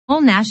Mole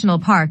National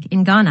Park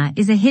in Ghana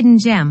is a hidden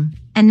gem,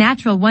 a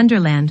natural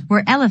wonderland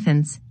where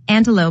elephants,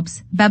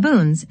 antelopes,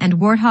 baboons, and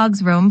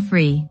warthogs roam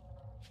free.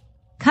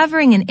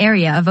 Covering an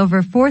area of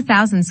over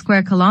 4,000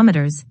 square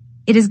kilometers,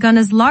 it is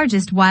Ghana's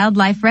largest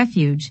wildlife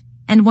refuge,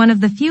 and one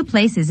of the few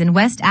places in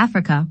West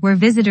Africa where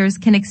visitors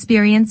can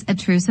experience a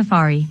true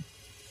safari.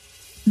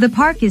 The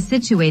park is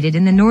situated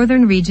in the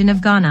northern region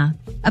of Ghana,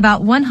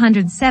 about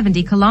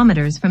 170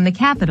 kilometers from the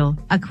capital,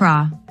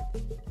 Accra.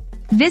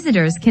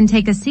 Visitors can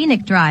take a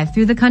scenic drive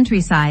through the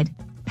countryside,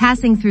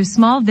 passing through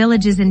small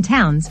villages and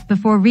towns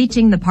before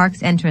reaching the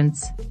park's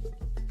entrance.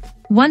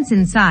 Once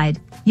inside,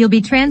 you'll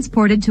be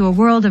transported to a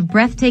world of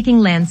breathtaking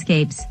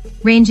landscapes,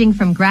 ranging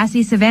from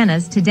grassy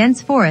savannas to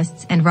dense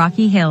forests and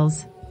rocky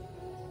hills.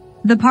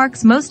 The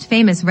park's most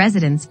famous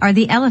residents are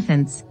the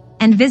elephants,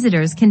 and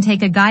visitors can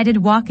take a guided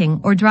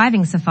walking or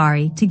driving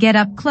safari to get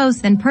up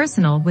close and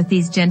personal with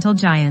these gentle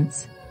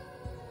giants.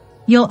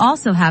 You'll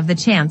also have the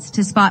chance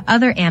to spot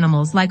other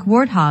animals like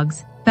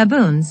warthogs,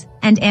 baboons,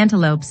 and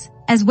antelopes,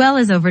 as well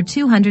as over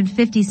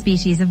 250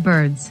 species of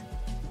birds.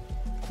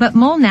 But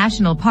Mole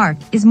National Park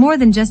is more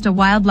than just a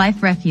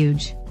wildlife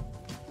refuge.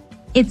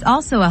 It's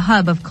also a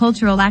hub of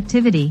cultural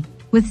activity,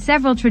 with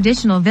several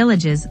traditional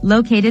villages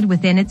located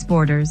within its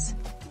borders.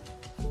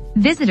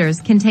 Visitors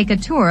can take a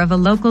tour of a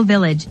local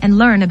village and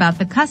learn about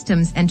the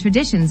customs and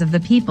traditions of the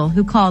people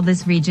who call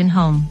this region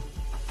home.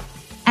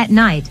 At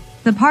night,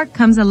 the park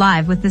comes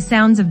alive with the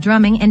sounds of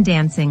drumming and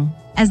dancing,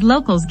 as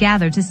locals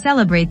gather to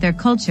celebrate their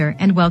culture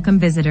and welcome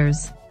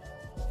visitors.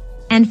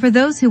 And for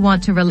those who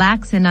want to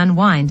relax and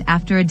unwind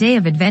after a day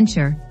of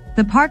adventure,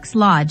 the park's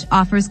lodge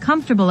offers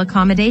comfortable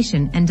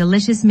accommodation and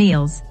delicious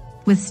meals,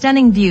 with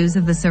stunning views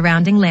of the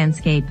surrounding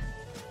landscape.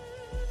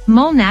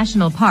 Mole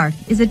National Park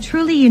is a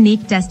truly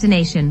unique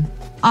destination,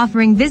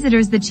 offering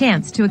visitors the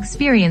chance to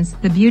experience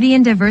the beauty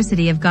and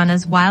diversity of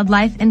Ghana's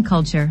wildlife and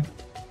culture.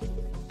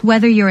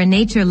 Whether you're a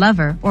nature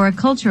lover or a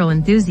cultural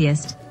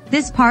enthusiast,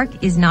 this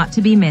park is not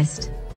to be missed.